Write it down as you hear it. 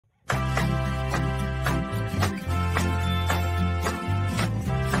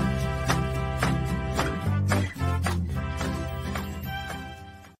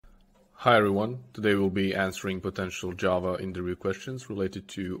Hi everyone, today we'll be answering potential Java interview questions related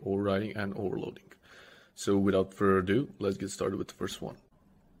to overriding and overloading. So without further ado, let's get started with the first one.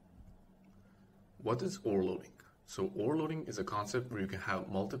 What is overloading? So overloading is a concept where you can have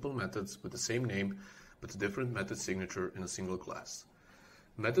multiple methods with the same name but a different method signature in a single class.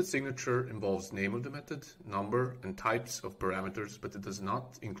 Method signature involves name of the method, number, and types of parameters, but it does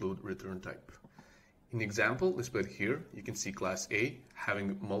not include return type. In the example displayed here, you can see class A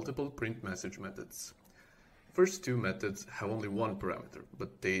having multiple print message methods. First two methods have only one parameter,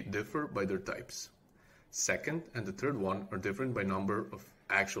 but they differ by their types. Second and the third one are different by number of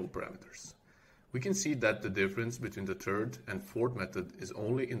actual parameters. We can see that the difference between the third and fourth method is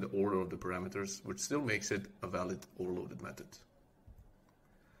only in the order of the parameters, which still makes it a valid overloaded method.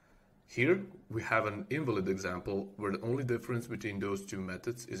 Here we have an invalid example where the only difference between those two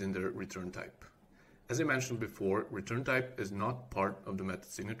methods is in their return type. As I mentioned before, return type is not part of the method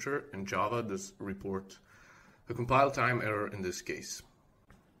signature, and Java does report a compile time error in this case.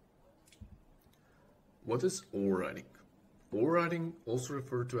 What is overriding? Overriding, also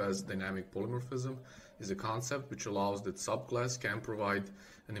referred to as dynamic polymorphism, is a concept which allows that subclass can provide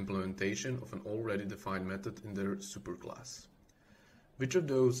an implementation of an already defined method in their superclass. Which of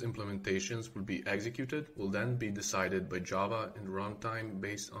those implementations will be executed will then be decided by Java in runtime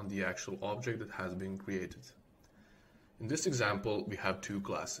based on the actual object that has been created. In this example, we have two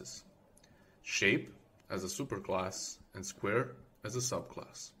classes, shape as a superclass and square as a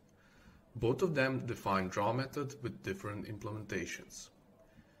subclass. Both of them define draw method with different implementations.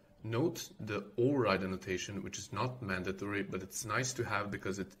 Note the override annotation, which is not mandatory, but it's nice to have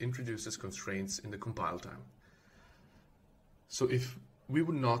because it introduces constraints in the compile time. So if we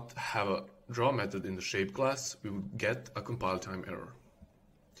would not have a draw method in the shape class, we would get a compile time error.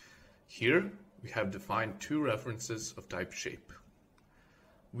 Here we have defined two references of type shape.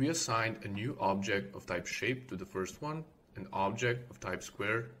 We assigned a new object of type shape to the first one, an object of type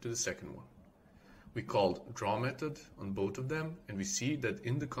square to the second one. We called draw method on both of them, and we see that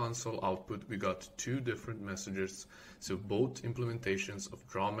in the console output we got two different messages, so both implementations of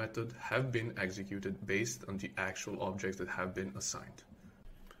draw method have been executed based on the actual objects that have been assigned.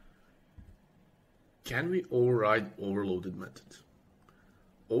 Can we override overloaded methods?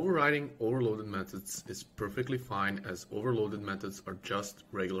 Overriding overloaded methods is perfectly fine, as overloaded methods are just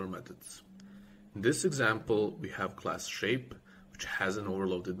regular methods. In this example, we have class shape, which has an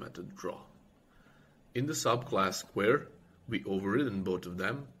overloaded method draw. In the subclass square, we overridden both of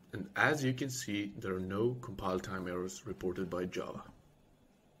them, and as you can see, there are no compile time errors reported by Java.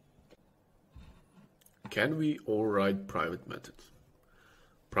 Can we override private methods?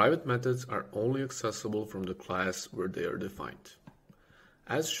 Private methods are only accessible from the class where they are defined.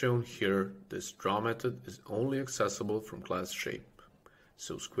 As shown here, this draw method is only accessible from class shape,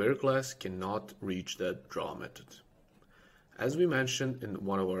 so square class cannot reach that draw method. As we mentioned in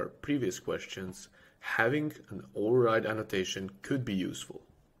one of our previous questions, having an override annotation could be useful.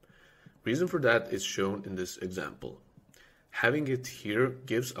 Reason for that is shown in this example. Having it here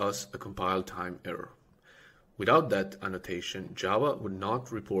gives us a compile time error. Without that annotation, Java would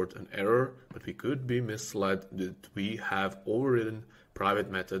not report an error, but we could be misled that we have overridden private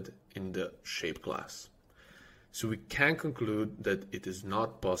method in the shape class. So we can conclude that it is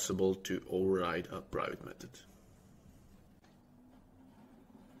not possible to override a private method.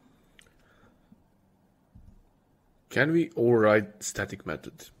 Can we override static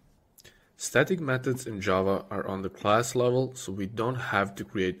methods? Static methods in Java are on the class level, so we don't have to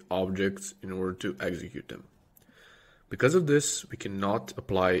create objects in order to execute them. Because of this, we cannot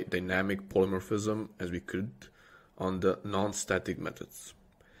apply dynamic polymorphism as we could on the non-static methods.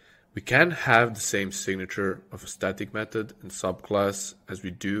 We can have the same signature of a static method in subclass as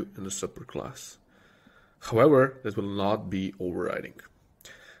we do in the superclass. However, that will not be overriding.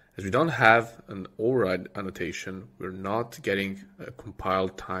 As we don't have an override annotation, we're not getting a compile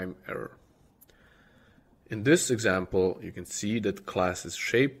time error. In this example, you can see that classes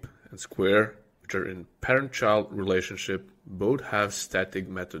shape and square, which are in parent-child relationship, both have static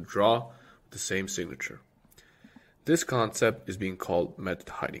method draw with the same signature. This concept is being called method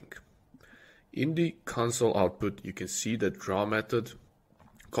hiding. In the console output, you can see that draw method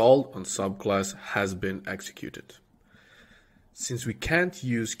called on subclass has been executed. Since we can't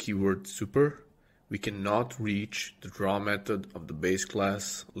use keyword super, we cannot reach the draw method of the base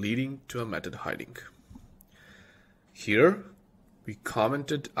class, leading to a method hiding. Here, we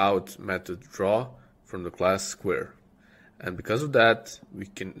commented out method draw from the class square, and because of that, we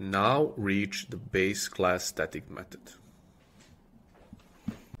can now reach the base class static method.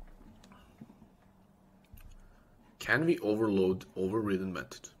 Can we overload overridden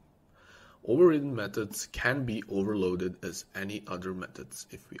method? Overridden methods can be overloaded as any other methods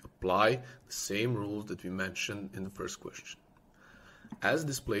if we apply the same rules that we mentioned in the first question. As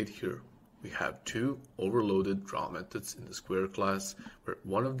displayed here, we have two overloaded draw methods in the square class, where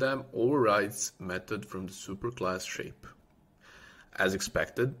one of them overrides method from the superclass shape. As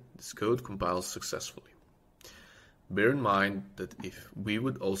expected, this code compiles successfully. Bear in mind that if we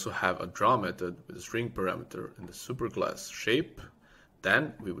would also have a draw method with a string parameter in the superclass shape,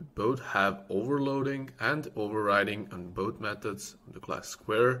 then we would both have overloading and overriding on both methods of the class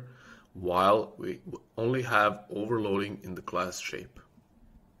square, while we would only have overloading in the class shape.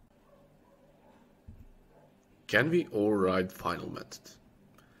 Can we override final method?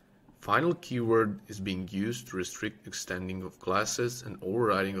 Final keyword is being used to restrict extending of classes and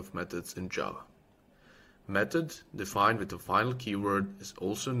overriding of methods in Java. Method defined with the final keyword is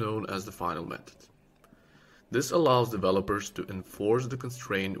also known as the final method. This allows developers to enforce the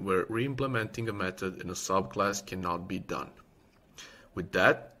constraint where reimplementing a method in a subclass cannot be done. With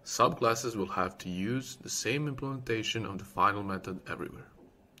that, subclasses will have to use the same implementation of the final method everywhere.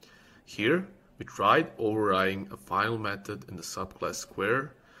 Here, we tried overriding a final method in the subclass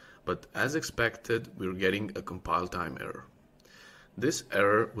square, but as expected, we're getting a compile time error. This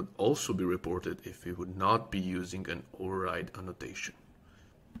error would also be reported if we would not be using an override annotation.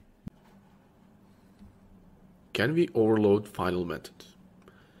 Can we overload final method?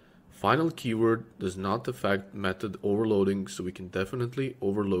 Final keyword does not affect method overloading, so we can definitely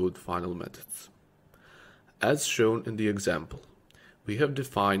overload final methods. As shown in the example, we have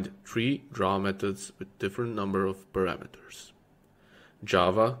defined 3 draw methods with different number of parameters.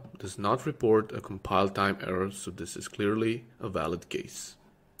 Java does not report a compile time error, so this is clearly a valid case.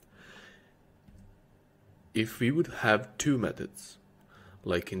 If we would have 2 methods,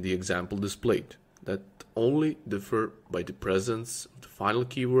 like in the example displayed, that only differ by the presence of the final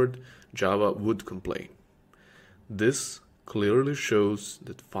keyword, Java would complain. This clearly shows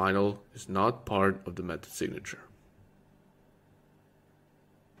that final is not part of the method signature.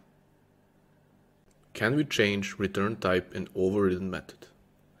 Can we change return type in overridden method?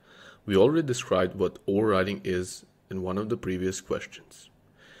 We already described what overriding is in one of the previous questions.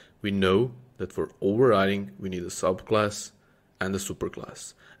 We know that for overriding we need a subclass and a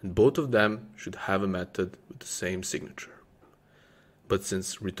superclass, and both of them should have a method with the same signature. But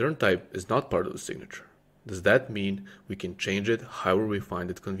since return type is not part of the signature, does that mean we can change it however we find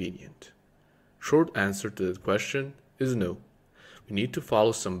it convenient? Short answer to that question is no. We need to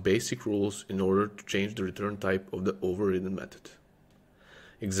follow some basic rules in order to change the return type of the overridden method.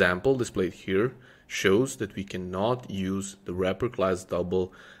 Example displayed here shows that we cannot use the wrapper class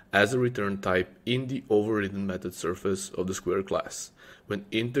double as a return type in the overridden method surface of the square class when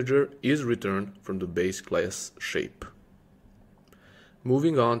integer is returned from the base class shape.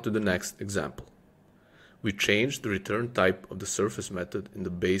 Moving on to the next example. We changed the return type of the surface method in the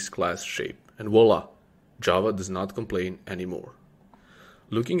base class shape, and voila, Java does not complain anymore.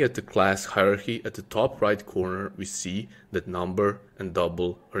 Looking at the class hierarchy at the top right corner, we see that number and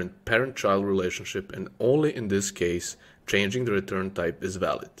double are in parent-child relationship, and only in this case changing the return type is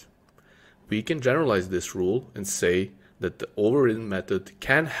valid. We can generalize this rule and say that the overridden method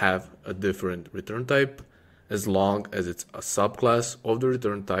can have a different return type as long as it's a subclass of the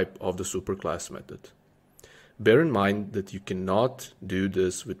return type of the superclass method. Bear in mind that you cannot do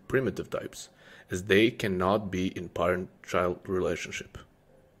this with primitive types, as they cannot be in parent-child relationship.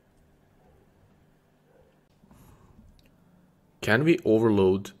 Can we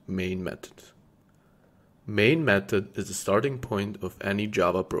overload main method? Main method is the starting point of any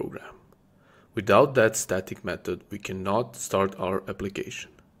Java program. Without that static method, we cannot start our application.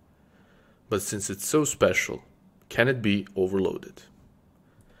 But since it's so special, can it be overloaded?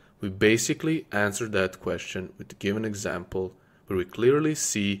 We basically answered that question with the given example, where we clearly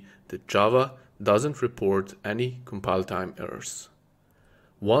see that Java doesn't report any compile time errors.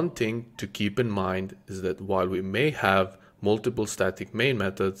 One thing to keep in mind is that while we may have multiple static main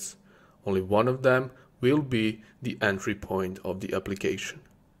methods, only one of them will be the entry point of the application.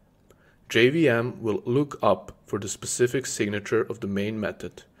 JVM will look up for the specific signature of the main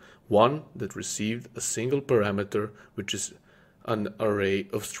method, one that received a single parameter, which is an array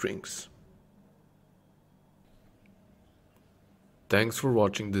of strings. Thanks for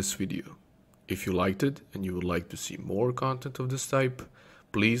watching this video. If you liked it and you would like to see more content of this type,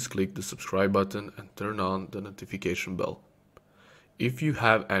 please click the subscribe button and turn on the notification bell. If you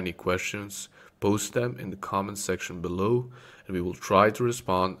have any questions, post them in the comments section below and we will try to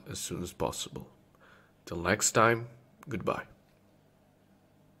respond as soon as possible. Till next time, goodbye.